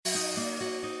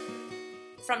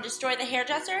From Destroy the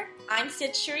Hairdresser, I'm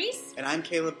Sid Charisse. And I'm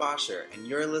Caleb Bosher, and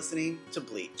you're listening to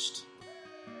Bleached.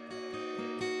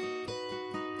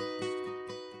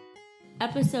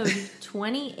 Episode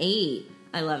 28.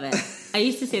 I love it. I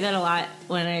used to say that a lot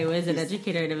when I was an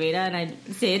educator at Aveda, and I'd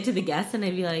say it to the guests, and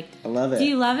I'd be like, I love it. Do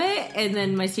you love it? And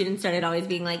then my students started always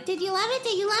being like, did you love it?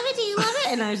 Did you love it? Do you love it?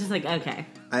 And I was just like, okay.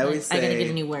 I gotta get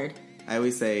a new word. I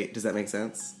always say, does that make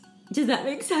sense? Does that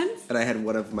make sense? And I had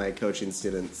one of my coaching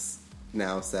students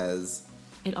now says...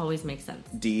 It always makes sense.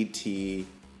 DTMS.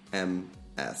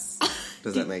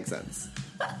 Does that make sense?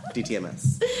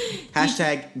 DTMS.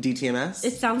 Hashtag DTMS.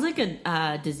 It sounds like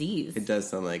a disease. It does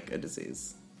sound like a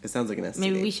disease. It sounds like an STD.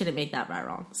 Maybe we shouldn't make that right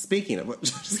wrong. Speaking of what...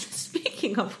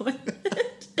 Speaking of what...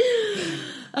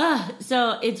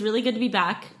 so it's really good to be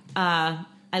back. I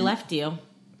left you.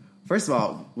 First of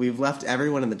all, we've left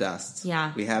everyone in the dust.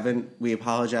 Yeah. We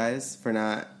apologize for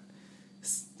not...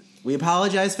 We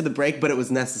apologize for the break, but it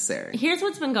was necessary. Here's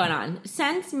what's been going on.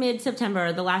 Since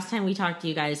mid-September, the last time we talked to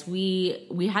you guys, we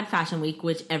had Fashion Week,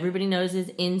 which everybody knows is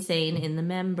insane in the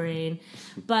membrane.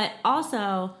 But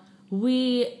also,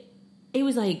 it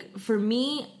was like, for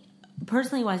me,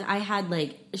 personally wise, I had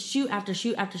like shoot after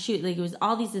shoot after shoot. Like it was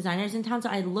all these designers in town,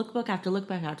 so I had lookbook after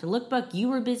lookbook after lookbook. You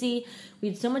were busy. We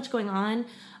had so much going on.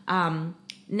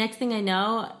 Next thing I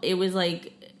know, it was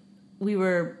like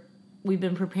we've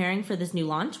been preparing for this new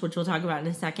launch, which we'll talk about in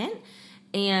a second.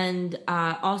 And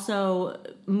also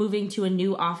moving to a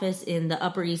new office in the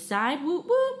Upper East Side. Whoop,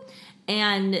 whoop.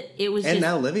 And it was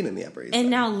now living in the Upper East Side. And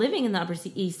now living in the Upper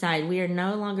East Side. We are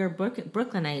no longer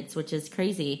Brooklynites, which is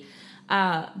crazy.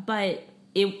 But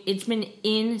it's been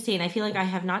insane. I feel like I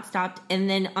have not stopped. And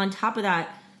then on top of that,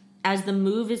 as the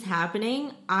move is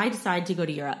happening, I decide to go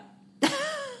to Europe.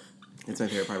 That's my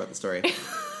favorite part about the story.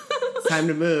 It's time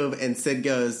to move, and Sid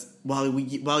goes,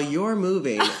 while you're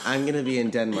moving, I'm going to be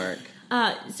in Denmark.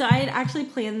 So I had actually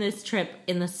planned this trip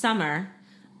in the summer,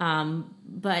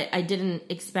 but I didn't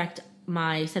expect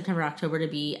my September, October to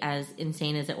be as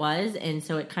insane as it was, and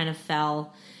so it kind of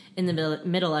fell in the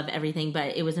middle of everything,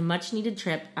 but it was a much-needed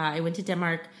trip. I went to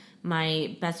Denmark.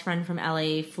 My best friend from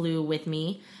LA flew with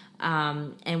me,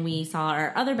 and we saw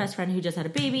our other best friend who just had a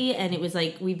baby, and it was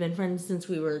like we've been friends since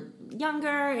we were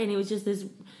younger, and it was just this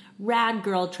rad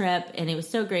girl trip, and it was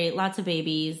so great. Lots of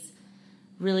babies.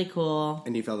 Really cool.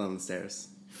 And you fell down the stairs.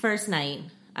 First night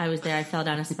I was there, I fell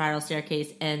down a spiral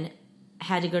staircase and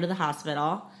had to go to the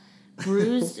hospital.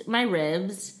 Bruised my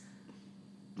ribs.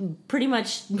 Pretty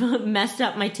much messed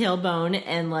up my tailbone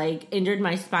and like injured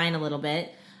my spine a little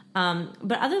bit.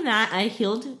 But other than that, I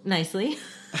healed nicely.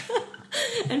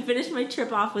 And finished my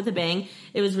trip off with a bang.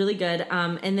 It was really good.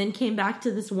 And then came back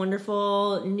to this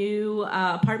wonderful new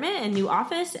apartment and new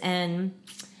office, and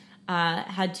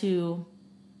had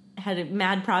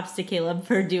mad props to Caleb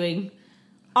for doing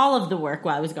all of the work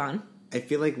while I was gone. I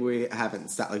feel like we haven't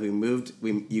stopped. Like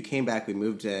you came back, we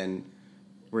moved in.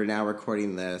 We're now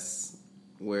recording this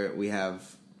where we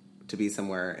have to be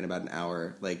somewhere in about an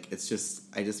hour. Like I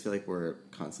just feel like we're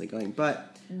constantly going.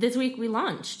 But this week we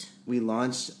launched. We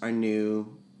launched our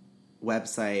new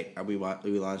website. We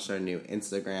launched our new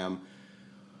Instagram.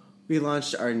 We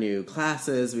launched our new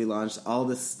classes. We launched all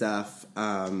this stuff.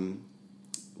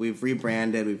 We've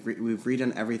rebranded. We've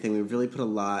redone everything. We've really put a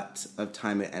lot of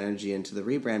time and energy into the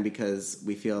rebrand because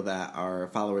we feel that our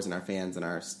followers and our fans and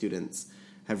our students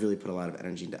have really put a lot of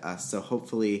energy into us. So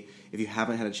hopefully, if you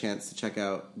haven't had a chance to check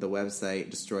out the website,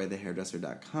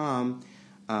 destroythehairdresser.com,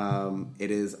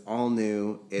 it is all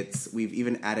new. We've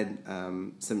even added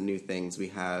some new things. We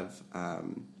have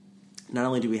not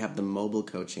only do we have the mobile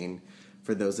coaching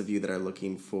for those of you that are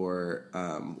looking for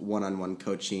one-on-one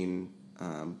coaching,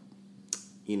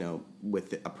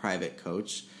 with a private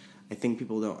coach. I think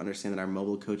people don't understand that our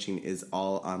mobile coaching is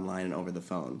all online and over the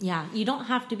phone. Yeah, you don't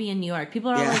have to be in New York.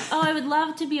 People are like, oh, I would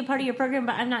love to be a part of your program,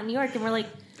 but I'm not in New York. And we're like,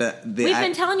 we've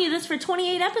been telling you this for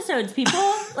 28 episodes, people.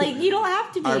 Like, you don't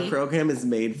have to be. Our program is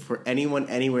made for anyone,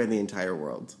 anywhere in the entire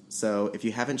world. So if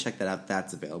you haven't checked that out,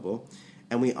 that's available.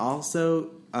 And we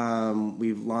also,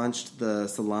 we've launched the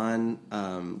salon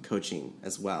coaching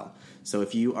as well. So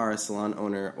if you are a salon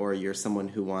owner or you're someone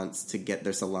who wants to get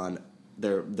their salon,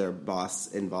 their boss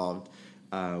involved,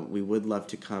 we would love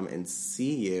to come and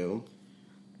see you.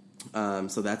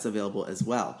 So that's available as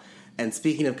well. And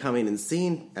speaking of coming and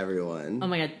seeing everyone... Oh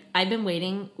my God, I've been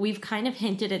waiting. We've kind of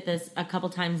hinted at this a couple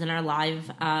times in our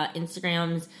live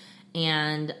Instagrams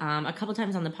and a couple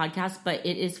times on the podcast, but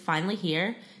it is finally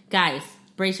here. Guys,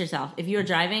 brace yourself. If you're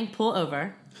driving, pull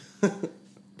over.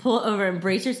 Pull over and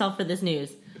brace yourself for this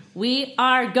news. We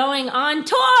are going on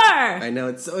tour! I know,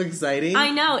 it's so exciting.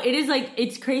 I know. It is like,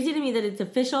 it's crazy to me that it's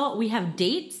official. We have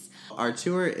dates. Our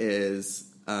tour is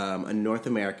a North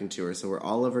American tour, so we're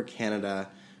all over Canada.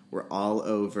 We're all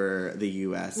over the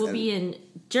U.S. We'll be in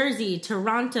Jersey,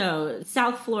 Toronto,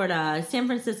 South Florida, San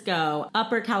Francisco,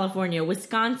 Upper California,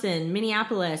 Wisconsin,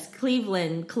 Minneapolis,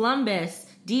 Cleveland, Columbus,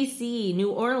 D.C.,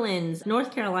 New Orleans,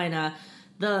 North Carolina,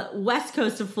 the west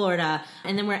coast of Florida.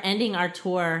 And then we're ending our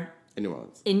tour in New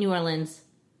Orleans. In New Orleans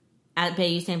at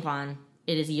Bayou St. Blanc.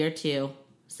 It is year 2,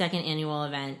 second annual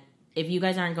event. If you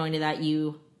guys aren't going to that,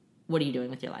 what are you doing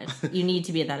with your life? You need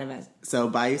to be at that event. So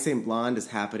Bayou St. Blanc is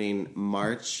happening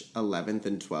March 11th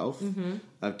and 12th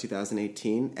of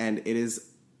 2018, and it is,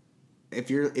 if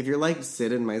you're like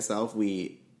Sid and myself,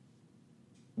 the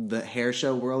hair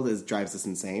show world drives us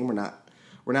insane.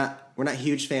 We're not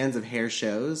huge fans of hair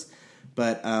shows,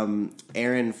 but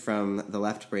Erin from the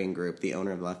Left Brain Group, the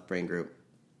owner of the Left Brain Group,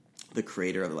 the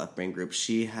creator of the Left Brain Group,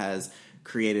 she has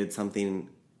created something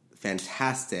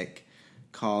fantastic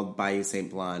called Bayou St.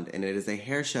 Blanc, and it is a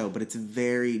hair show, but it's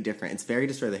very different. It's very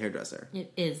Destroy the Hairdresser.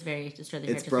 It is very Destroy the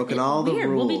Hairdresser. It's broken all the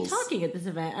rules. We'll be talking at this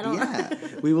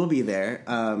event. We will be there.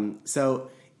 So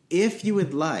if you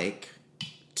would like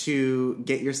to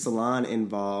get your salon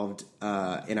involved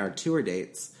in our tour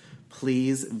dates,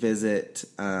 please visit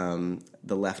the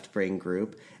Left Brain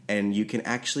Group, and you can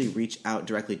actually reach out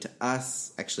directly to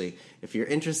us. Actually, if you're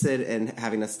interested in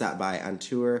having us stop by on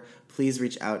tour, please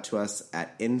reach out to us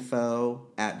at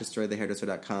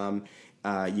info@destroythehairdresser.com.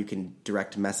 You can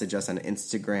direct message us on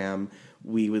Instagram.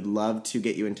 We would love to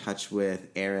get you in touch with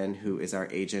Erin, who is our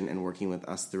agent and working with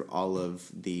us through all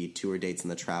of the tour dates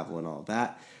and the travel and all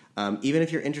that. Even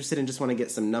if you're interested and just want to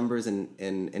get some numbers and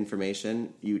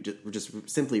information, you just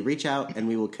simply reach out and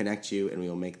we will connect you and we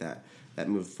will make that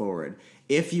move forward.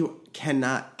 If you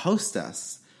cannot host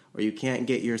us or you can't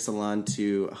get your salon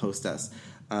to host us,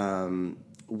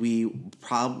 we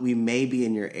may be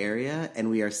in your area and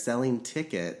we are selling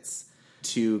tickets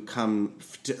to come.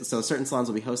 So certain salons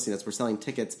will be hosting us. We're selling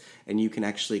tickets and you can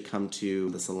actually come to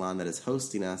the salon that is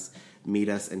hosting us, meet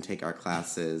us, and take our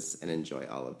classes and enjoy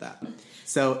all of that.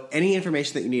 So any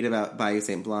information that you need about Bayou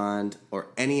St. Blanc or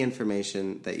any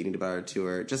information that you need about our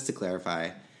tour, just to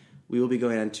clarify, we will be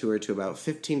going on tour to about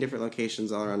 15 different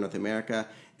locations all around North America,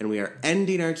 and we are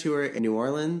ending our tour in New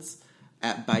Orleans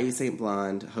at Bayou St.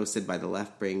 Blanc, hosted by the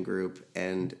Left Brain Group,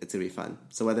 and it's going to be fun.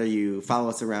 So whether you follow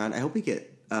us around, I hope we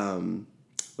get,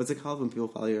 what's it called when people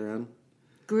follow you around?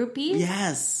 Groupies?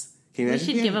 Yes. Can you imagine?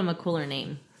 We should give them a cooler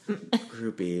name.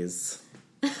 Groupies.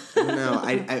 I don't know.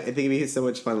 I think it'd be so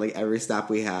much fun. Like every stop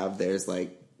we have, there's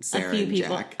like Sarah and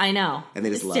people. Jack. I know. And they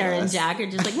just love Sarah us. and Jack are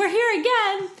just like, we're here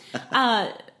again.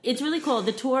 It's really cool.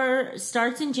 The tour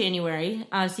starts in January,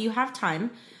 so you have time,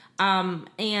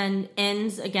 and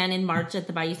ends again in March at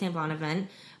the Bayou St. Blanc event.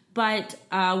 But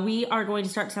we are going to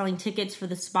start selling tickets for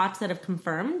the spots that have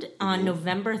confirmed on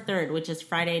November 3rd, which is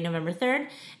Friday, November 3rd.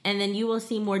 And then you will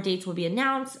see more dates will be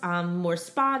announced, more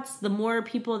spots. The more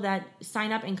people that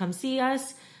sign up and come see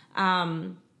us,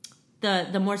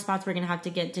 the more spots we're going to have to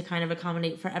get to kind of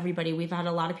accommodate for everybody. We've had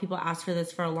a lot of people ask for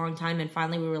this for a long time, and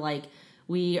finally we were like,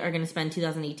 we are going to spend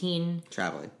 2018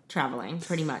 traveling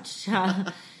pretty much.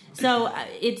 So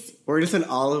we're just in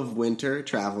all of winter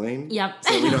traveling. Yep.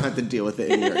 So we don't have to deal with it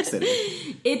in New York City.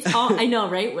 It's all, I know,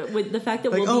 right? With the fact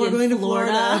that we'll be in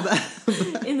Florida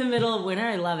in the middle of winter.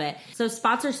 I love it. So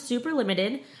spots are super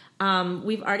limited.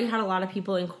 We've already had a lot of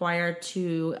people inquire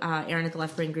to Erin at the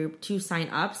Left Brain Group to sign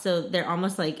up. So they're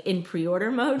almost like in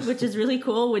pre-order mode, which is really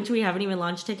cool, which we haven't even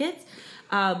launched tickets.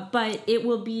 But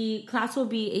class will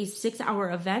be a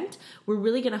 6-hour event. We're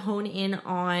really going to hone in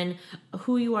on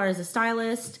who you are as a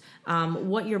stylist,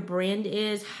 what your brand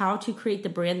is, how to create the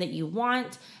brand that you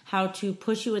want, how to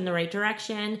push you in the right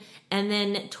direction. And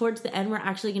then towards the end, we're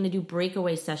actually going to do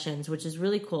breakaway sessions, which is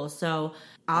really cool. So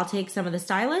I'll take some of the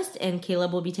stylists and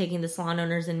Caleb will be taking the salon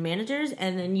owners and managers.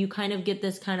 And then you kind of get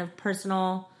this kind of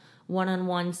personal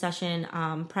one-on-one session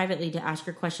privately to ask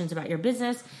your questions about your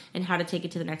business and how to take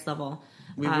it to the next level.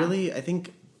 I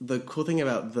think the cool thing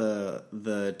about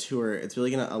the tour, it's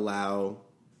really going to allow,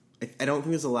 I don't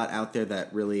think there's a lot out there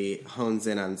that really hones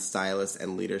in on stylists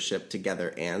and leadership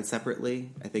together and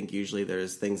separately. I think usually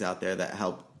there's things out there that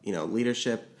help,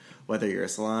 leadership, whether you're a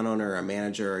salon owner or a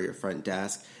manager or your front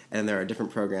desk. And there are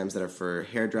different programs that are for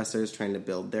hairdressers trying to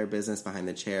build their business behind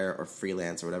the chair or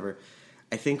freelance or whatever.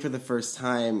 I think for the first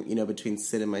time, between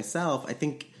Sid and myself, I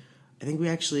think we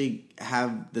actually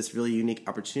have this really unique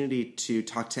opportunity to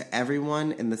talk to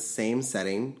everyone in the same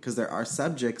setting because there are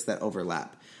subjects that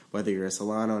overlap. Whether you're a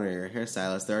salon owner or you're a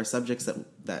hairstylist, there are subjects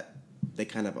that they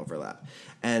kind of overlap.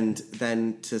 And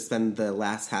then to spend the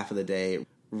last half of the day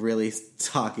really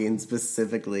talking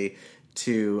specifically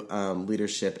to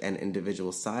leadership and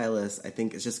individual stylists. I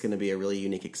think it's just going to be a really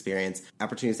unique experience.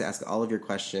 Opportunities to ask all of your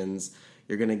questions.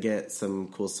 You're going to get some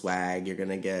cool swag. You're going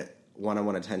to get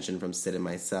one-on-one attention from Sid and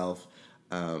myself.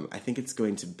 I think it's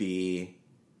going to be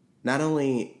not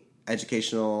only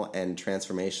educational and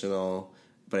transformational,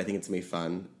 but I think it's going to be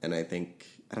fun. And I think,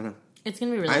 I don't know. It's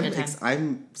going to be really good time.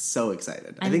 I'm so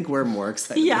excited. I think we're more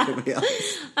excited than anybody else.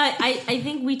 I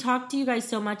think we talk to you guys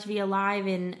so much via live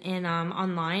and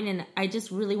online, and I just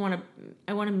really want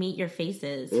to meet your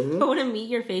faces. I want to meet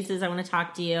your faces. I want to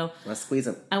talk to you. Let's squeeze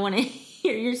them. I want to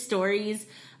hear your stories,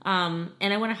 and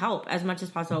I want to help as much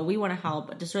as possible. We want to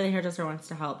help. Destroy the Hairdresser wants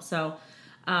to help. So,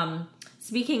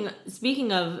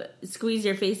 speaking of squeeze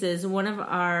your faces, one of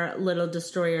our little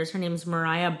destroyers, her name's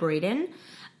Mariah Braden.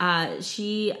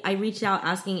 I reached out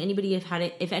asking anybody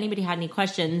if anybody had any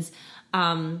questions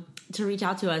to reach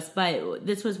out to us, but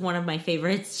this was one of my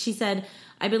favorites. She said,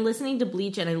 I've been listening to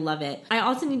Bleach and I love it. I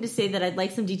also need to say that I'd like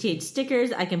some DTH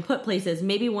stickers I can put places,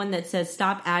 maybe one that says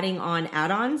stop adding on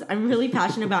add-ons. I'm really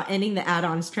passionate about ending the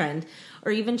add-ons trend.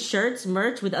 Or even shirts,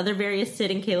 merch with other various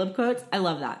Sid and Caleb quotes. I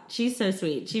love that. She's so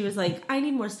sweet. She was like, I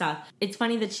need more stuff. It's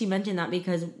funny that she mentioned that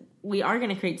because we are going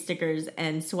to create stickers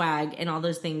and swag and all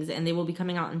those things, and they will be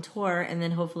coming out on tour and then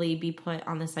hopefully be put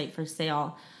on the site for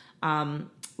sale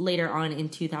later on in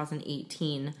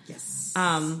 2018. Yes.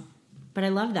 But I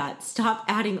love that. Stop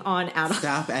adding on add-ons.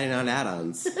 Stop adding on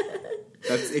add-ons.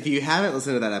 If you haven't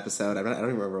listened to that episode, I don't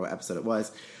even remember what episode it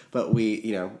was, but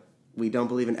we don't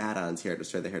believe in add-ons here at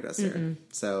Destroy the Hairdresser. Mm-mm.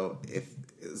 So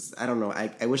I don't know.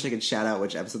 I wish I could shout out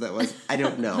which episode that was. I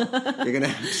don't know. You're gonna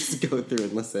have to just go through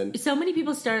and listen. So many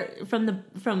people start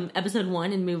from episode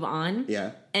 1 and move on.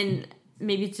 Yeah. And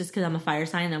maybe it's just because I'm a fire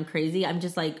sign and I'm crazy. I'm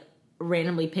just like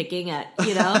randomly picking at,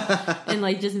 and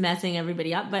like just messing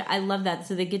everybody up. But I love that.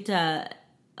 So they get to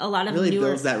a lot of really newer,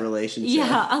 builds that relationship.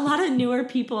 Yeah, a lot of newer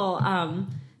people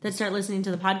that start listening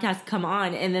to the podcast come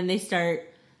on, and then they start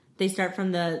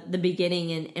from the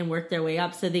beginning and work their way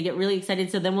up. So they get really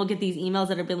excited. So then we'll get these emails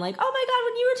that have been like, oh my God,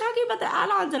 when you were talking about the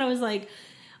add-ons. And I was like,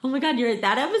 oh my God, you're at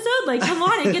that episode? Like, come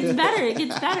on, it gets better. It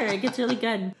gets better. It gets really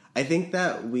good. I think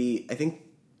I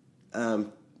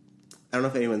don't know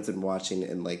if anyone's been watching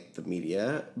in like the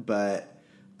media, but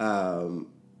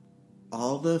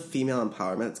all the female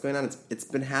empowerment that's going on, it's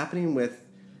been happening with,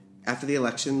 after the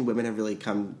election, women have really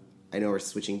come, I know we're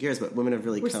switching gears, but women have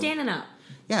really We're standing up.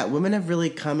 Yeah, women have really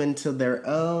come into their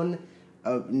own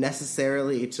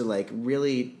necessarily to like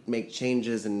really make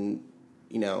changes and,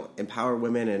 empower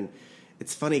women. And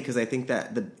it's funny because I think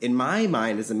that in my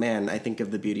mind as a man, I think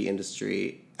of the beauty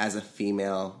industry as a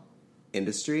female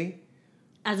industry.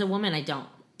 As a woman, I don't.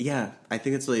 Yeah, I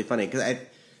think it's really funny because I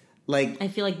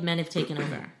feel like men have taken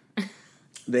over.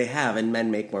 They have, and men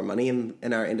make more money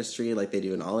in our industry like they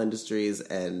do in all industries.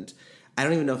 And I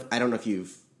don't know if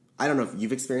you've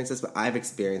experienced this, but I've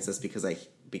experienced this because I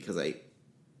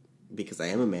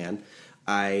am a man.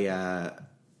 I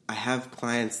have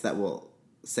clients that will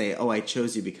say, "Oh, I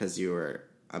chose you because you were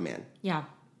a man." Yeah.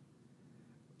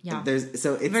 Yeah.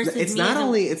 It's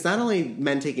not only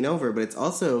men taking over, but it's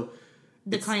also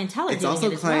the clientele. It's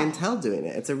also clientele doing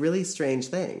it. It's a really strange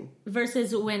thing.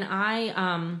 Versus when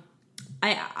I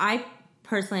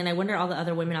personally, and I wonder all the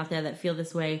other women out there that feel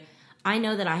this way. I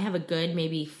know that I have a good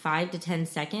maybe 5 to 10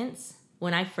 seconds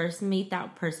when I first meet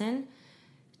that person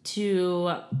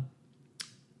to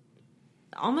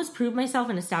almost prove myself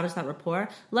and establish that rapport.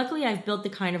 Luckily, I've built the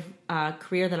kind of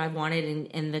career that I wanted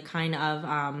and the kind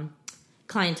of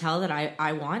clientele that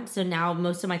I want. So now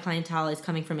most of my clientele is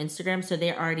coming from Instagram. So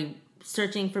they're already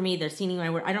searching for me. They're seeing my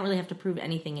work. I don't really have to prove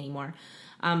anything anymore.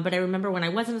 But I remember when I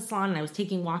was in a salon and I was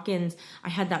taking walk-ins, I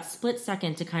had that split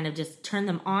second to kind of just turn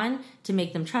them on, to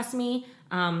make them trust me,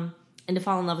 and to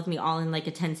fall in love with me all in like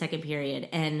a 10-second period.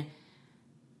 And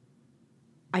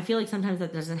I feel like sometimes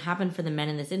that doesn't happen for the men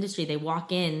in this industry. They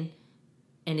walk in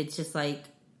and it's just like,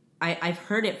 I've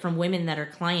heard it from women that are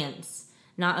clients,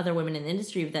 not other women in the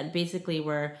industry, that basically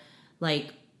were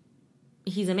like,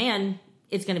 he's a man,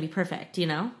 it's going to be perfect,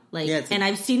 Like, yeah, and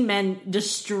I've seen men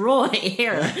destroy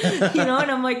hair, and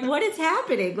I'm like, what is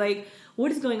happening? Like,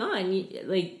 what is going on?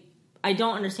 Like, I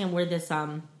don't understand where this,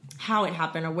 how it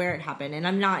happened or where it happened. And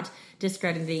I'm not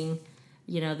discrediting,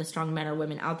 the strong men or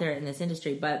women out there in this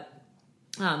industry, but,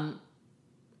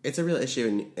 it's a real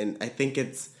issue. And I think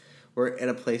we're at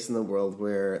a place in the world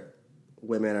where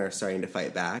women are starting to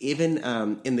fight back. Even,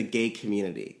 in the gay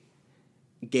community,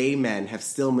 gay men have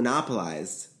still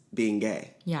monopolized being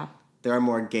gay. Yeah. There are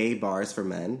more gay bars for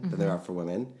men than there are for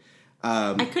women.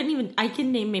 I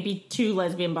can name maybe 2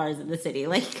 lesbian bars in the city.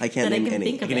 Like, I can't name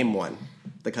any. I can name one.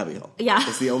 The Cubbyhole. Yeah.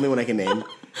 It's the only one I can name.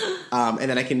 And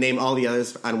then I can name all the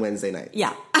others on Wednesday nights.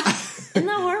 Yeah. Isn't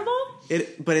that horrible?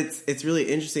 But it's really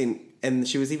interesting. And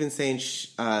she was even saying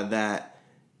that,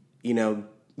 you know,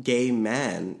 gay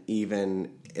men,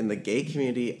 even in the gay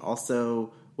community,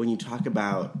 also when you talk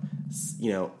about,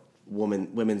 you know,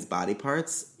 women's body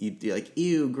parts, you're like,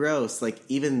 ew, gross. Like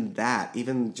even that,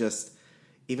 even just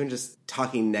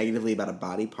talking negatively about a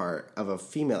body part of a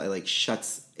female, it like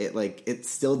shuts it, like it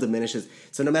still diminishes.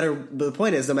 So the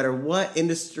point is, no matter what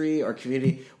industry or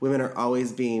community, women are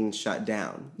always being shut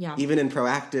down. Yeah. Even in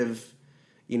proactive,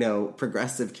 you know,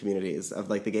 progressive communities of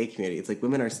like the gay community, it's like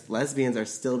lesbians are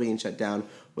still being shut down.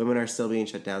 Women are still being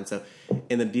shut down. So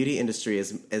in the beauty industry,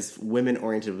 as women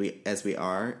oriented as we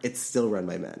are, it's still run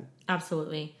by men.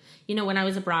 Absolutely. You know, when I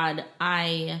was abroad,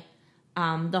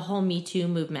 the whole Me Too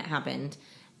movement happened.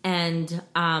 And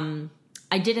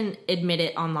I didn't admit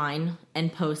it online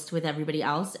and post with everybody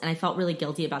else. And I felt really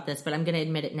guilty about this, but I'm going to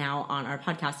admit it now on our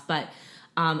podcast. But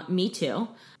me too.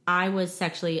 I was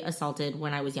sexually assaulted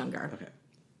when I was younger. Okay.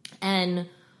 And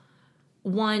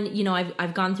one, you know,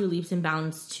 I've gone through leaps and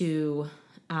bounds to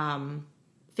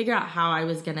figure out how I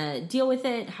was going to deal with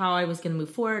it, how I was going to move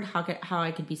forward, how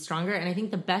I could be stronger. And I think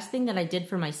the best thing that I did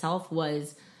for myself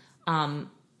was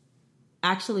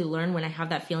actually learn when I have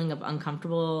that feeling of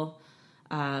uncomfortable,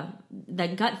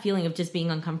 that gut feeling of just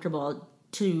being uncomfortable,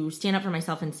 to stand up for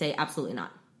myself and say, absolutely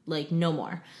not. Like, no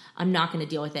more. I'm not going to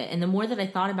deal with it. And the more that I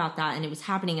thought about that and it was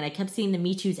happening and I kept seeing the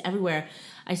Me Too's everywhere,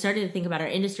 I started to think about our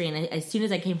industry. And as soon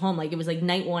as I came home, like it was like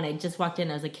night one, I just walked in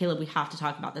and I was like, Caleb, we have to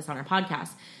talk about this on our podcast,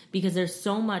 because there's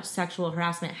so much sexual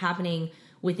harassment happening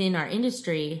within our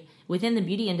industry, within the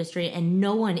beauty industry, and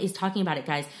no one is talking about it,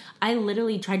 guys. I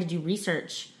literally tried to do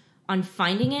research on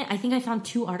finding it. I think I found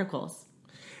 2 articles.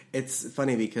 It's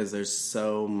funny because there's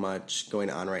so much going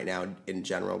on right now in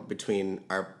general between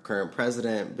our current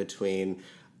president, between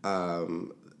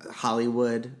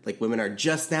Hollywood. Like, women are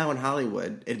just now in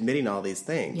Hollywood admitting all these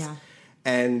things. Yeah.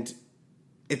 And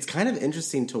it's kind of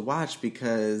interesting to watch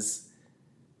because,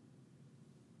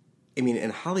 I mean,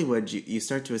 in Hollywood, you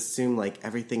start to assume, like,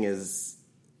 everything is,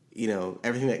 you know,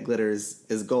 everything that glitters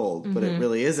is gold, but it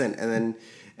really isn't.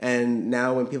 And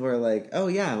now when people are like, oh,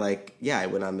 yeah, I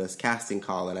went on this casting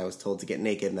call and I was told to get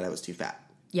naked and that I was too fat.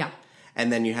 Yeah.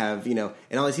 And then you have, you know,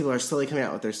 and all these people are slowly coming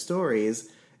out with their stories,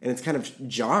 and it's kind of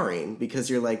jarring because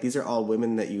you're like, these are all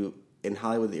women that you, in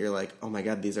Hollywood, that you're like, oh my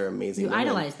God, these are amazing women. You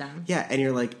idolize them. Yeah, and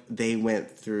you're like, they went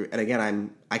through, and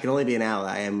again, I can only be an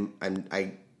ally. I'm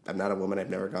not a woman, I've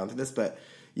never gone through this, but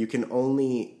you can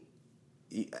only,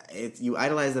 you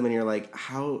idolize them and you're like,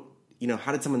 how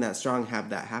did someone that strong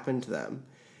have that happen to them?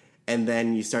 And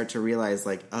then you start to realize,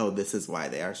 like, oh, this is why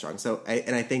they are strong. So,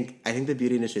 I think the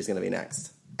beauty industry is going to be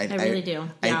next. I really do.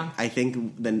 Yeah. I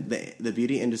think the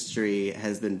beauty industry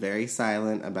has been very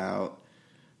silent about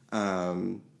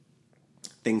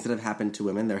things that have happened to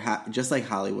women. They're just like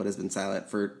Hollywood has been silent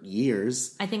for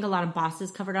years. I think a lot of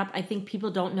bosses covered up. I think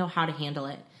people don't know how to handle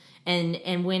it.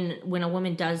 And when a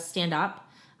woman does stand up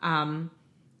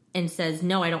and says,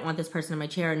 no, I don't want this person in my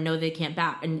chair, and no, they can't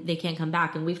come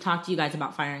back, and we've talked to you guys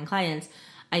about firing clients,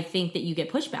 I think that you get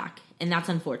pushback, and that's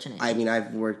unfortunate. I mean,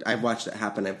 I've watched it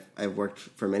happen. I've worked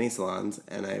for many salons,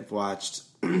 and I've watched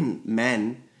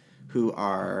men who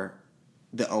are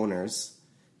the owners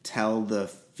tell the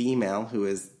female who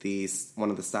is one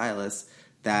of the stylists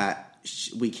that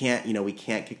we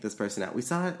can't kick this person out. We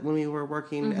saw it when we were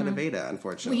working at Aveda,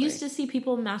 unfortunately. We used to see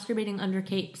people masturbating under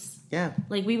capes. Yeah.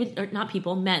 Like we would, or not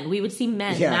people, men. We would see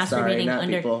men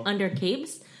masturbating under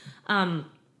capes. And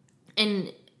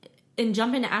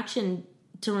jump into action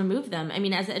to remove them. I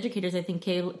mean, as educators, I think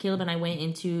Caleb and I went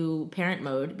into parent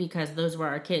mode because those were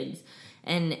our kids.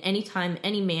 And anytime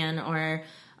any man or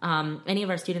any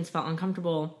of our students felt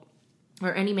uncomfortable,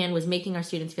 or any man was making our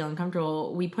students feel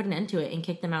uncomfortable, we put an end to it and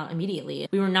kicked them out immediately.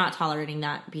 We were not tolerating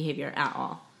that behavior at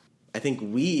all. I think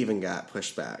we even got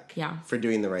pushback for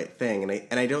doing the right thing.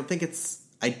 And I don't think it's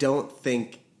a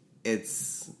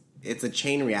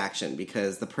chain reaction,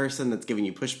 because the person that's giving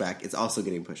you pushback is also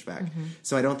getting pushback. Mm-hmm.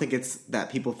 So I don't think it's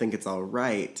that people think it's all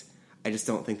right. I just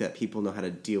don't think that people know how to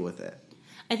deal with it.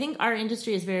 I think our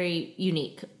industry is very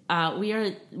unique. We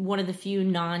are one of the few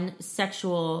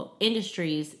non-sexual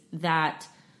industries that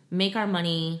make our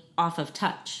money off of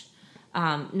touch.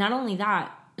 Not only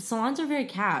that, salons are very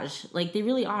cash. Like, they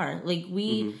really are. Like,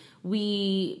 we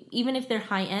even if they're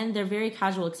high-end, they're very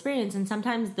casual experience, and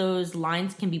sometimes those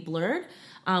lines can be blurred.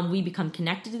 We become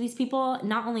connected to these people.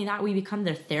 Not only that, we become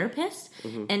their therapist.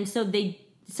 Mm-hmm. And so they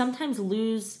sometimes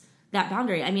lose that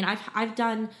boundary. I mean, I've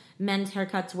done men's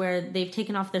haircuts where they've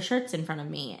taken off their shirts in front of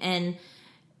me, and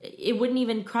it wouldn't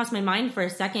even cross my mind for a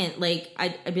second. Like,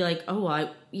 I'd be like, oh,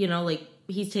 well, like,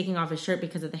 he's taking off his shirt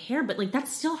because of the hair. But, like,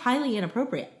 that's still highly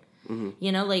inappropriate.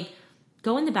 Mm-hmm. Like,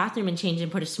 go in the bathroom and change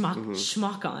and put a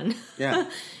schmuck on. Yeah.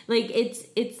 Like,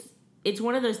 it's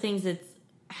one of those things that's,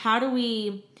 how do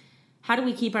we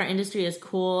keep our industry as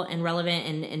cool and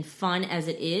relevant and fun as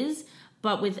it is,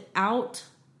 but without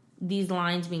these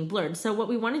lines being blurred? So what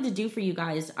we wanted to do for you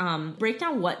guys, break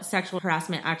down what sexual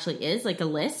harassment actually is, like a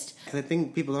list. Because I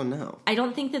think people don't know. I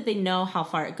don't think that they know how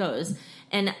far it goes.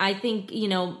 And I think,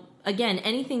 again,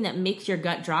 anything that makes your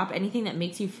gut drop, anything that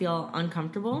makes you feel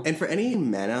uncomfortable. And for any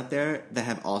men out there that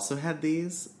have also had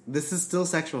these, this is still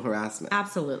sexual harassment.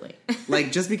 Absolutely.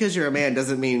 Like, just because you're a man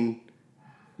doesn't mean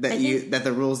that that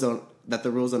the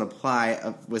rules don't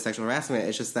apply with sexual harassment.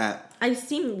 It's just that I've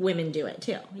seen women do it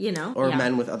too, or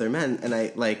men with other men. And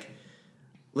I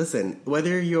listen,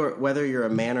 whether you're a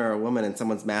man or a woman and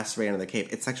someone's masturbating under the cape,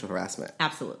 it's sexual harassment.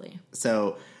 Absolutely.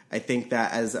 So I think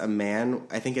that as men,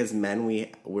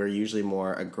 we're usually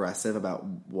more aggressive about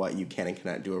what you can and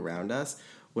cannot do around us.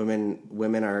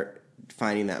 Women are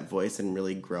finding that voice and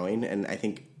really growing. And I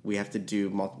think we have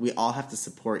to we all have to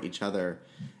support each other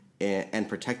and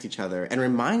protect each other and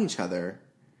remind each other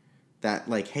that,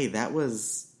 like, hey, that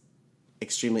was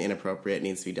extremely inappropriate. It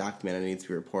needs to be documented. It needs to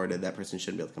be reported. That person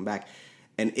shouldn't be able to come back.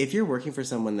 And if you're working for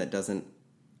someone that doesn't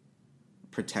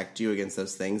protect you against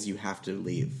those things, you have to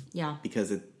leave. Yeah.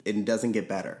 Because it doesn't get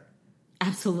better.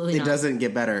 Absolutely not. It doesn't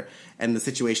get better. And the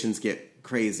situations get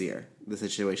crazier. The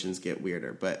situations get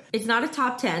weirder. But it's not a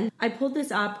top 10. I pulled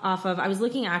this up off of, I was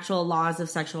looking at actual laws of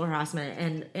sexual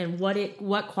harassment and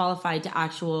what qualified to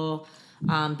actually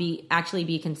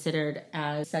be considered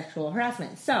as sexual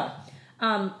harassment. So,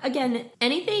 again,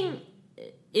 anything,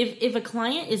 if a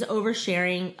client is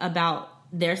oversharing about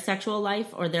their sexual life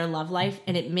or their love life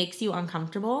and it makes you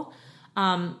uncomfortable,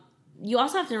 you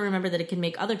also have to remember that it can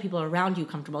make other people around you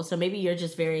comfortable. So maybe you're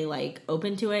just very, like,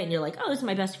 open to it and you're like, oh, this is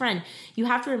my best friend. You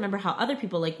have to remember how other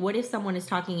people, like, what if someone is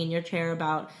talking in your chair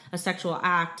about a sexual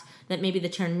act that maybe the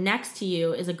chair next to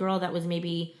you is a girl that was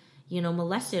maybe,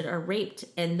 molested or raped,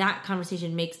 and that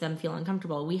conversation makes them feel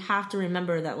uncomfortable. We have to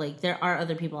remember that, like, there are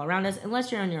other people around us.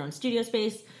 Unless you're in your own studio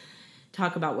space,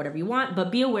 talk about whatever you want,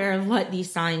 but be aware of what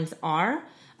these signs are.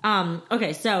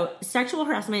 Okay, so sexual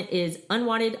harassment is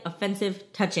unwanted,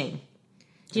 offensive touching.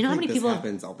 Do you know how many people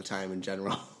happens all the time in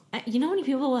general? You know how many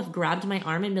people have grabbed my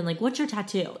arm and been like, "What's your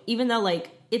tattoo?" Even though, like,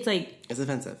 it's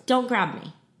offensive. Don't grab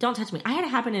me. Don't touch me. I had it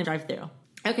happen in a drive-thru.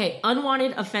 Okay,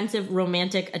 unwanted, offensive,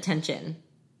 romantic attention.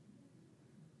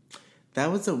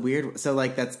 That was a weird. So,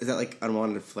 like, is that like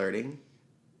unwanted flirting?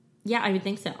 Yeah, I would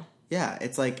think so. Yeah,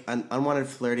 it's like unwanted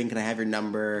flirting. Can I have your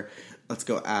number? Let's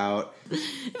go out.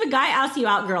 If a guy asks you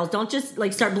out, girls, don't just,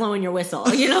 like, start blowing your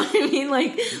whistle. You know what I mean?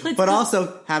 Like,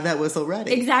 also have that whistle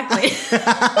ready. Exactly.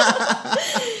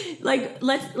 Like,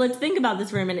 let's think about this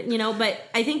for a minute, But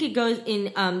I think it goes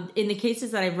in the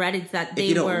cases that I've read, it's that if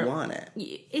you don't want it.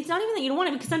 It's not even that you don't want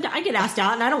it, because sometimes I get asked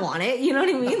out and I don't want it. You know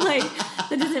what I mean? Like,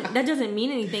 that doesn't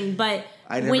mean anything. But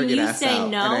when you say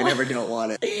no, and I never don't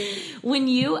want it. When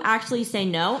you actually say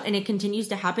no and it continues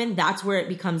to happen, that's where it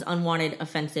becomes unwanted,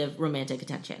 offensive, romantic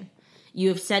attention. You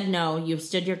have said no, you have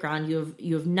stood your ground,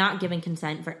 you have not given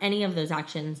consent for any of those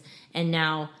actions, and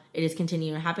now it is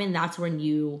continuing to happen. That's when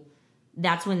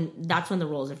the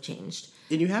roles have changed.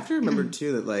 And you have to remember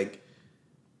too that, like,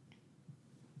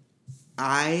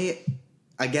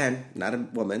 again, not a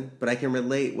woman, but I can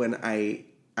relate when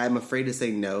I'm afraid to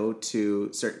say no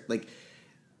to certain, like,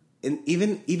 and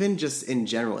even just in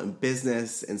general, in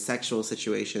business and sexual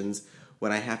situations,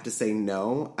 when I have to say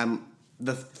no,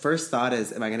 the first thought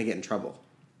is, am I going to get in trouble?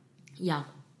 Yeah.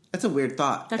 That's a weird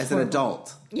thought. That's as horrible. An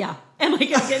adult. Yeah. Am I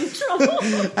going to get in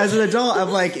trouble? As an adult, I'm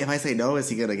like, if I say no, is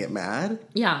he going to get mad?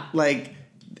 Yeah. Like,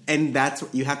 and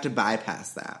you have to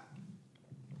bypass that.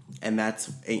 And that's,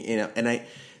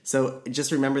 so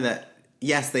just remember that,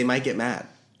 yes, they might get mad.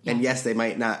 Yeah. And yes, they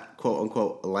might not, quote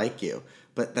unquote, like you.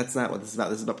 But that's not what this is about.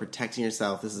 This is about protecting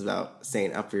yourself. This is about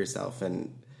staying up for yourself.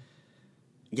 And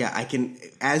yeah,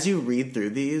 as you read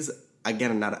through these,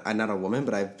 again, I'm not a woman,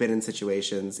 but I've been in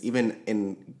situations, even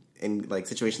in like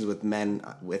situations with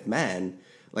men,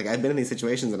 like, I've been in these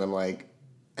situations and I'm like,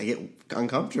 I get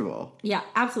uncomfortable. Yeah,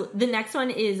 absolutely. The next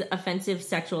one is offensive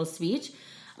sexual speech.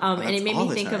 And it made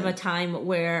me think of a time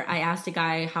where I asked a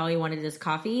guy how he wanted his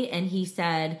coffee, and he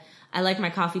said, I like my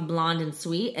coffee blonde and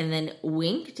sweet, and then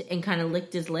winked and kind of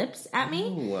licked his lips at me.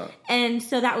 Ooh. And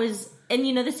so that was, and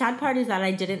the sad part is that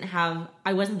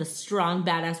I wasn't the strong,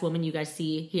 badass woman you guys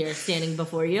see here standing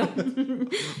before you.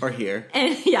 Or here.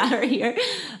 Or here.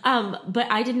 But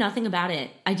I did nothing about it.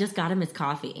 I just got him his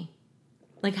coffee.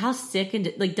 Like, how sick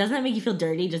and, like, doesn't that make you feel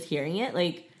dirty just hearing it?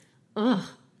 Like, ugh.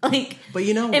 Like, but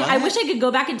you know what? I wish I could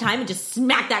go back in time and just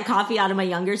smack that coffee out of my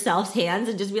younger self's hands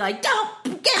and just be like, don't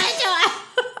give it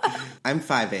to it. I'm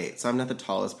 5'8", so I'm not the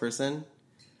tallest person.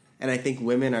 And I think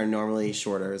women are normally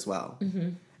shorter as well. Mm-hmm.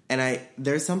 And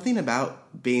there's something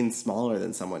about being smaller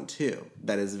than someone, too,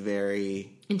 that is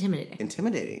very...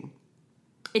 Intimidating.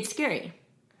 It's scary.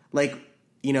 Like,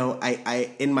 you know,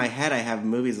 I in my head, I have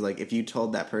movies like, if you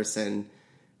told that person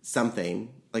something,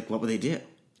 like, what would they do?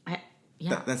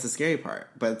 That's the scary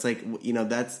part. But it's like, you know,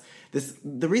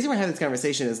 the reason we're having this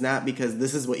conversation is not because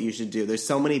this is what you should do. There's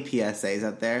so many PSAs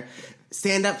out there.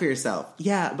 Stand up for yourself.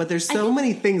 Yeah, but there's so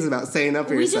many things about standing up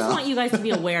for yourself. We just want you guys to be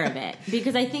aware of it.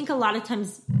 Because I think a lot of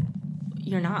times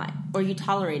you're not. Or you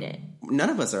tolerate it.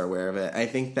 None of us are aware of it. I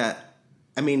think that,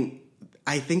 I mean,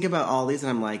 I think about all these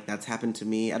and I'm like, that's happened to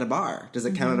me at a bar. Does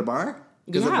it count at a bar?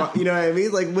 Yeah. You know what I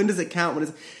mean? Like, when does it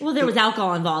count? Well, there was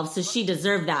alcohol involved, so she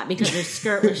deserved that because her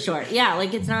skirt was short. Yeah,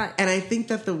 like, it's not... And I think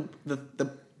that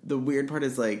the weird part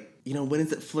is, like, you know, when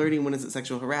is it flirting? When is it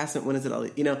sexual harassment? When is it all...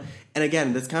 You know, and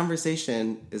again, this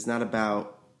conversation is not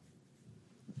about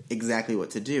exactly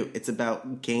what to do. It's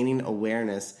about gaining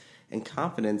awareness and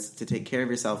confidence to take care of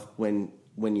yourself when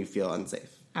you feel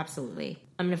unsafe. Absolutely.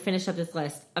 I'm going to finish up this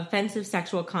list. Offensive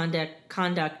sexual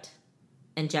conduct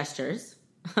and gestures.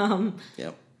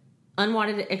 Yep.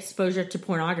 Unwanted exposure to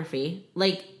pornography.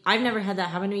 Like, I've never had that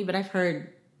happen to me, but I've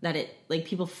heard that like,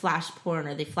 people flash porn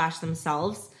or they flash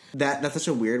themselves. That's such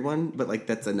a weird one, but, like,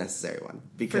 that's a necessary one.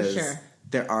 Because For sure.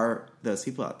 There are those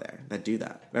people out there that do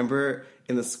that. Remember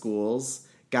in the schools,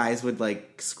 guys would,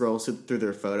 like, scroll through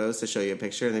their photos to show you a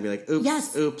picture, and they'd be like, oops,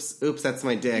 yes. oops, that's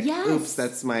my dick. Yes. Oops,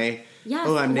 that's my... Yes.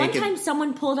 Oh, I'm naked. One time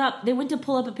someone they went to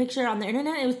pull up a picture on the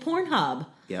internet, it was Pornhub.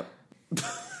 Yep.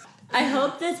 I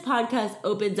hope this podcast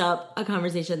opens up a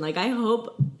conversation. Like, I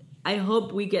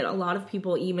hope we get a lot of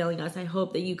people emailing us. I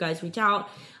hope that you guys reach out.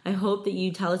 I hope that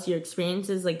you tell us your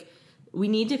experiences. Like, we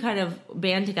need to kind of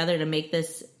band together to make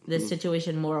this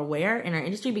situation more aware in our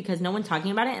industry because no one's talking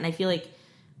about it. And I feel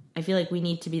like we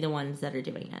need to be the ones that are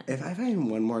doing it. If I find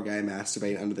one more guy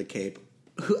masturbating under the cape,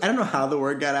 I don't know how the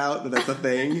word got out that that's a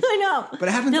thing. I know. But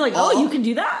it happens. They're like, oh, you can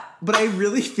do that? But I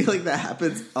really feel like that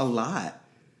happens a lot.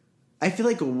 I feel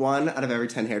like 1 out of every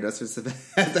 10 hairdressers has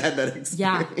had that experience.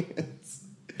 Yeah.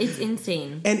 It's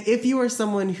insane. And if you are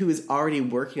someone who is already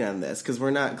working on this, because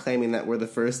we're not claiming that we're the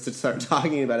first to start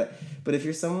talking about it, but if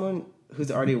you're someone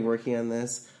who's already working on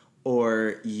this,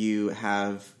 or you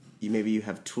have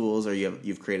tools, or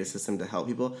you've created a system to help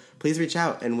people, please reach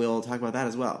out and we'll talk about that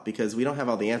as well. Because we don't have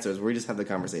all the answers. We just have the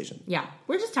conversation. Yeah.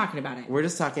 We're just talking about it. We're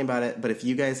just talking about it. But if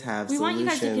you guys have solutions... We want you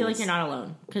guys to feel like you're not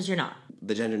alone. Because you're not.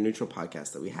 The gender neutral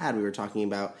podcast that we had, we were talking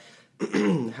about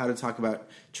how to talk about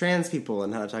trans people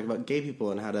and how to talk about gay people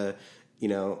and how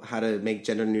to make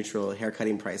gender neutral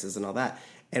haircutting prices and all that.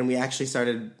 And we actually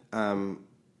started,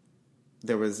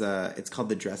 it's called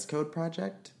the Dress Code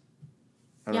Project.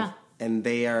 Yeah. And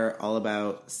they are all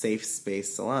about safe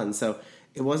space salons. So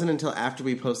it wasn't until after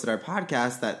we posted our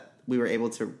podcast that we were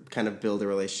able to kind of build a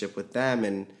relationship with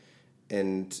them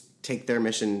and take their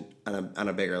mission on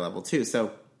a bigger level too.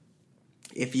 So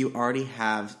if you already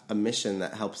have a mission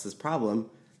that helps this problem,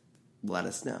 let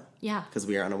us know. Yeah. Because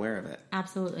we are unaware of it.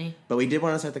 Absolutely. But we did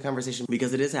want to start the conversation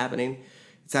because it is happening.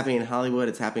 It's happening in Hollywood.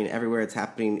 It's happening everywhere. It's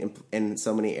happening in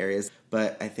so many areas.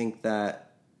 But I think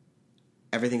that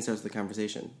everything starts with the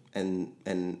conversation.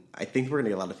 And I think we're going to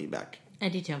get a lot of feedback. I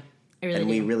do too. I really do. And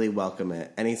we really welcome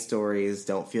it. Any stories,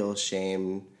 don't feel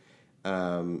ashamed.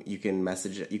 You can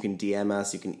message, you can DM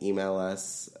us, you can email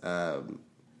us.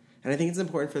 And I think it's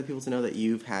important for people to know that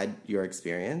you've had your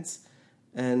experience.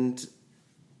 And,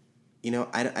 you know,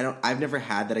 I've never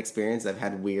had that experience. I've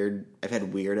had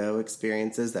weirdo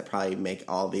experiences that probably make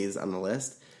all these on the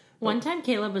list. One time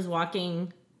Caleb was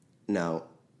walking. No.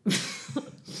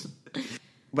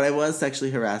 But I was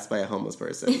sexually harassed by a homeless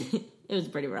person. It was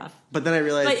pretty rough. But then I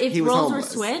realized he was homeless.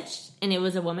 But if roles were switched and it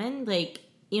was a woman, like,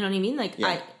 you know what I mean? Like,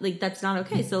 yeah. That's not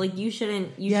okay. So, like, you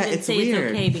shouldn't say weird. It's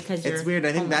okay because you're It's weird.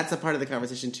 I think homeless. that's a part of the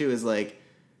conversation, too, is, like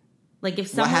if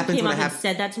someone came up and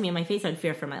said that to me in my face, I'd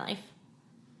fear for my life.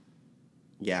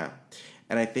 Yeah.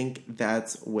 And I think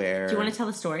that's where... Do you want to tell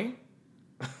the story?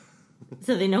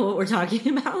 So they know what we're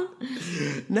talking about?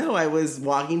 No, I was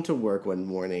walking to work one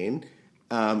morning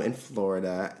in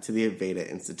Florida to the Aveda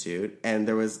Institute, and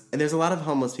there's a lot of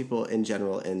homeless people in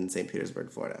general in St.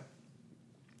 Petersburg, Florida.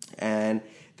 And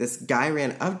this guy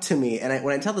ran up to me, and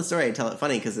when I tell the story, I tell it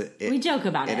funny because we joke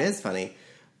about it. It is funny,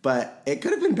 but it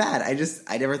could have been bad.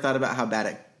 I never thought about how bad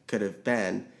it could have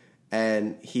been.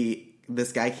 And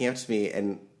this guy came up to me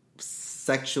and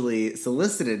sexually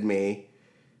solicited me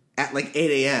at like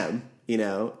 8 a.m., you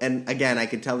know? And again, I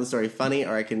could tell the story funny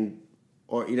or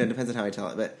you know, it depends on how I tell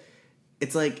it. But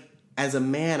it's like, as a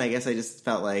man, I guess I just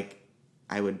felt like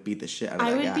I would beat the shit out of that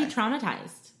guy. I would be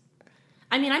traumatized.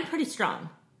 I mean, I'm pretty strong.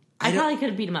 I probably could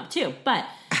have beat him up too. But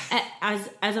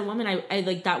as a woman, I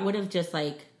like, that would have just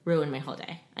like ruined my whole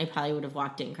day. I probably would have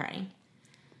walked in crying.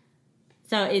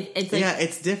 So it's like... Yeah,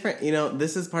 it's different. You know,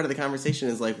 this is part of the conversation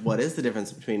is like, what is the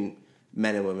difference between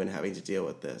men and women having to deal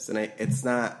with this? And it's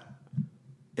not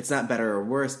better or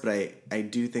worse, but I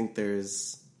do think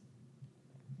there's...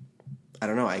 I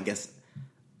don't know, I guess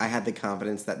I had the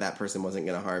confidence that person wasn't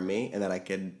going to harm me and that I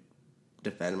could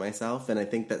defend myself. And I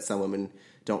think that some women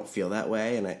don't feel that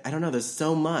way. And I don't know, there's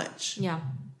so much. Yeah.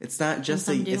 It's not just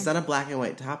it's not a black and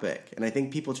white topic. And I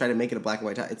think people try to make it a black and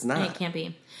white topic. It's not. And it can't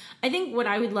be. I think what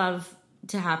I would love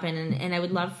to happen, and I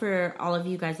would love for all of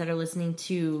you guys that are listening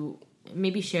to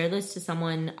maybe share this to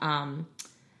someone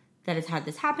that has had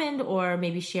this happen, or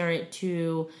maybe share it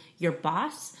to your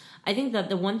boss. I think that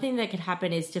the one thing that could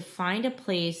happen is to find a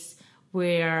place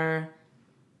where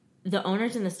the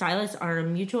owners and the stylists are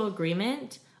in mutual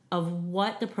agreement of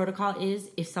what the protocol is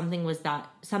if something was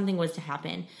to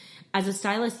happen. As a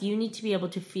stylist, you need to be able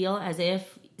to feel as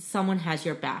if someone has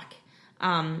your back.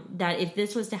 That if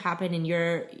this was to happen in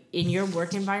your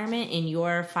work environment, in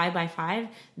your 5x5,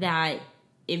 that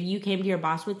if you came to your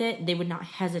boss with it, they would not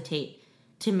hesitate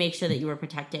to make sure that you were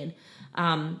protected.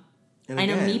 I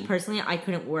know me personally, I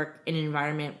couldn't work in an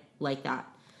environment like that.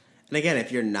 And again,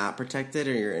 if you're not protected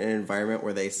or you're in an environment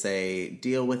where they say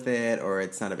deal with it or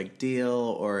it's not a big deal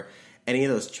or any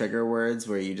of those trigger words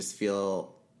where you just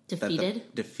feel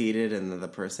defeated and that the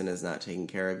person is not taking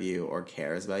care of you or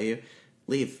cares about you,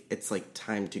 leave. It's like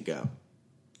time to go.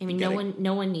 I mean,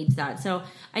 no one needs that. So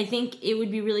I think it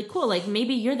would be really cool. Like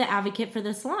maybe you're the advocate for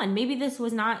the salon. Maybe this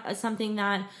was not something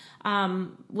that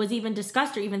was even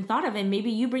discussed or even thought of. And maybe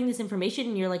you bring this information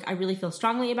and you're like, I really feel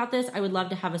strongly about this. I would love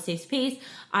to have a safe space.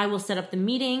 I will set up the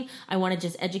meeting. I want to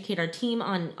just educate our team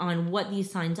on what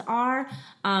these signs are.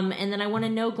 And then I want to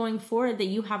know going forward that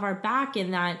you have our back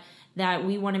and that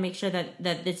we want to make sure that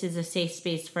this is a safe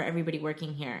space for everybody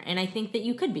working here. And I think that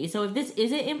you could be. So if this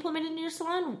isn't implemented in your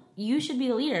salon, you should be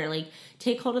the leader. Like,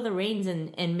 take hold of the reins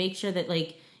and make sure that,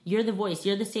 like, you're the voice.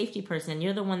 You're the safety person.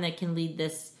 You're the one that can lead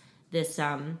this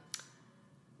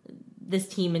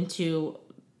team into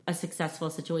a successful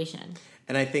situation.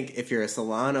 And I think if you're a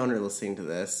salon owner listening to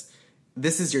this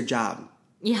is your job.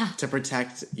 Yeah. To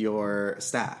protect your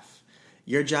staff.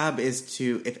 Your job is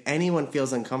to, if anyone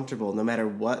feels uncomfortable, no matter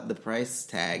what the price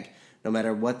tag, no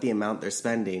matter what the amount they're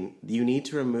spending, you need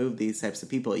to remove these types of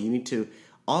people. You need to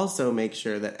also make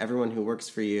sure that everyone who works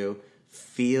for you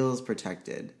feels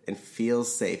protected and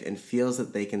feels safe and feels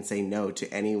that they can say no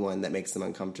to anyone that makes them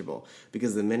uncomfortable.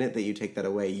 Because the minute that you take that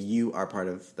away, you are part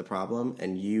of the problem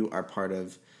and you are part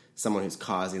of someone who's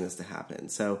causing this to happen.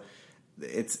 So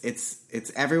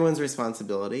it's everyone's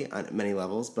responsibility on many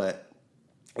levels, but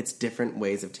it's different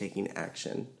ways of taking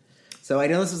action. So I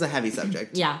know this was a heavy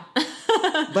subject. Yeah.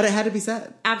 But it had to be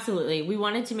said. Absolutely. We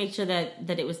wanted to make sure that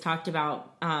it was talked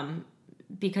about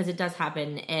because it does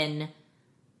happen and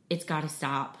it's got to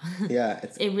stop. Yeah.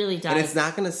 It really does. And it's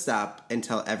not going to stop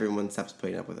until everyone stops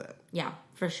putting up with it. Yeah,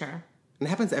 for sure. And it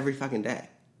happens every fucking day.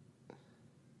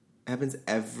 It happens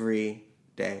every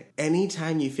day.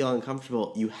 Anytime you feel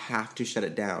uncomfortable, you have to shut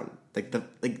it down.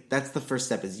 That's the first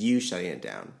step is you shutting it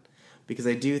down. Because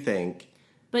I do think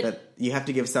that you have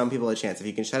to give some people a chance. If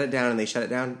you can shut it down and they shut it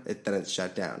down, then it's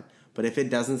shut down. But if it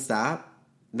doesn't stop,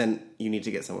 then you need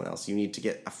to get someone else. You need to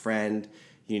get a friend.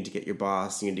 You need to get your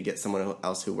boss. You need to get someone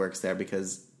else who works there.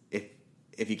 Because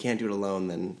if you can't do it alone,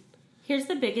 then... Here's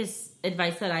the biggest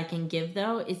advice that I can give,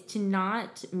 though, is to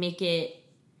not make it...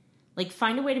 Like,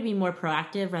 find a way to be more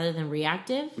proactive rather than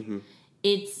reactive. Mm-hmm.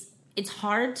 It's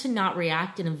hard to not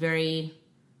react in a very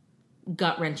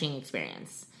gut-wrenching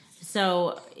experience.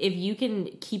 So if you can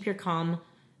keep your calm,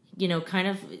 kind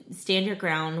of stand your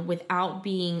ground without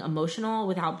being emotional,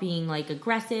 without being like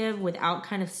aggressive, without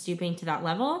kind of stooping to that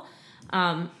level,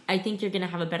 I think you're going to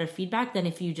have a better feedback than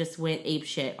if you just went ape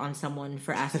shit on someone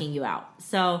for asking you out.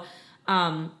 So,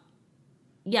 yeah,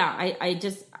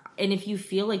 and if you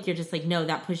feel like you're just like, no,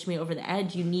 that pushed me over the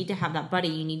edge, you need to have that buddy.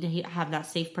 You need to have that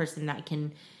safe person that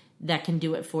can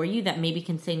do it for you, that maybe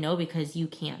can say no because you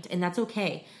can't. And that's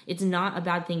okay. It's not a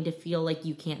bad thing to feel like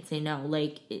you can't say no.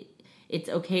 Like, it's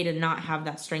okay to not have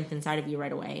that strength inside of you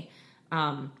right away.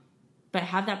 But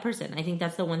have that person. I think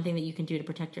that's the one thing that you can do to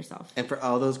protect yourself. And for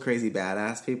all those crazy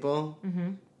badass people,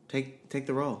 take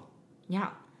the role. Yeah.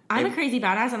 I'm a crazy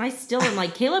badass, and I still am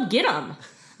like, Caleb, get him.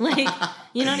 Like,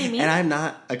 you know what I mean? And I'm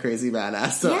not a crazy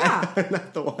badass, so Yeah. I'm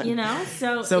not the one. You know?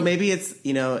 So maybe it's,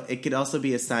 it could also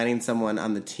be assigning someone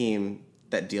on the team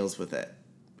that deals with it.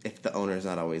 If the owner's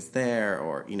not always there,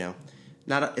 or,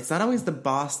 it's not always the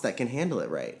boss that can handle it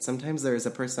right. Sometimes there's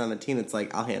a person on the team that's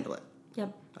like, I'll handle it.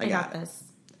 Yep. I got this.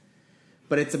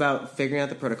 But it's about figuring out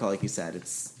the protocol, like you said. It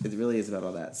really is about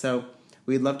all that. So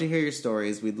we'd love to hear your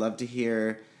stories. We'd love to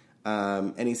hear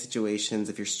any situations.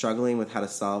 If you're struggling with how to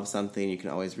solve something, you can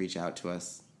always reach out to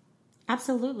us.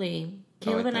 Absolutely.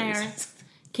 Caleb and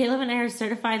I are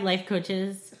certified life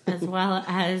coaches as well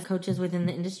as coaches within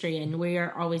the industry, and we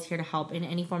are always here to help in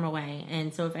any form or way.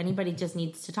 And so if anybody just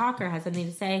needs to talk or has something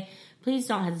to say, please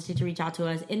don't hesitate to reach out to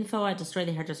us.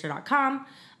 info@destroythehairdresser.com.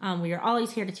 We are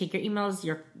always here to take your emails,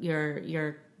 your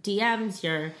DMs,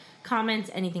 your comments,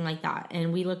 anything like that.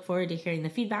 And we look forward to hearing the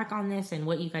feedback on this and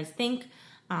what you guys think.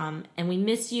 And we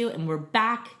miss you, and we're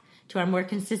back to our more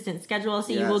consistent schedule.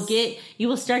 So Yes. you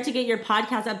will start to get your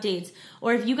podcast updates.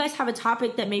 Or if you guys have a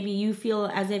topic that maybe you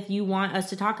feel as if you want us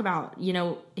to talk about,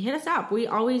 hit us up. We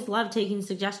always love taking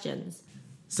suggestions.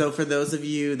 So for those of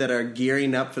you that are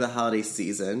gearing up for the holiday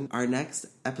season, our next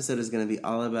episode is going to be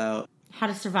all about how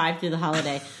to survive through the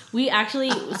holiday. We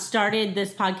actually started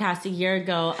this podcast a year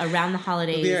ago around the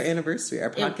holidays. It'll be our anniversary, our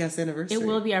podcast anniversary. It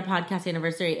will be our podcast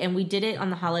anniversary. And we did it on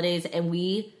the holidays, and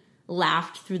we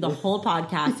laughed through the whole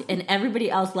podcast, and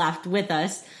everybody else laughed with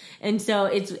us. And so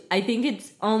I think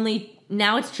it's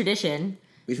now it's tradition.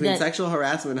 Between sexual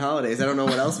harassment and holidays, I don't know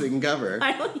what else we can cover.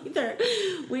 I don't either.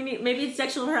 Maybe it's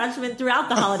sexual harassment throughout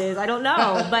the holidays. I don't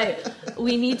know, but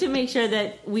we need to make sure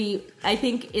that I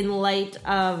think in light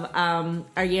of our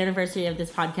anniversary of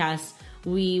this podcast,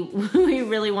 we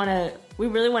really want to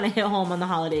hit home on the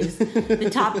holidays, the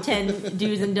top 10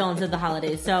 do's and don'ts of the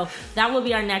holidays. So that will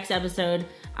be our next episode.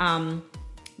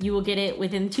 You will get it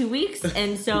within 2 weeks,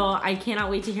 and so I cannot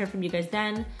wait to hear from you guys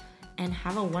then. And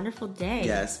have a wonderful day.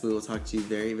 Yes, we will talk to you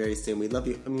very, very soon. We love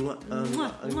you.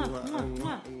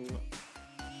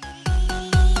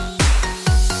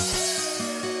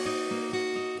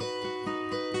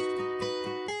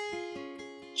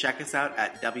 Check us out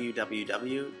at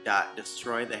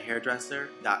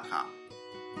www.destroythehairdresser.com.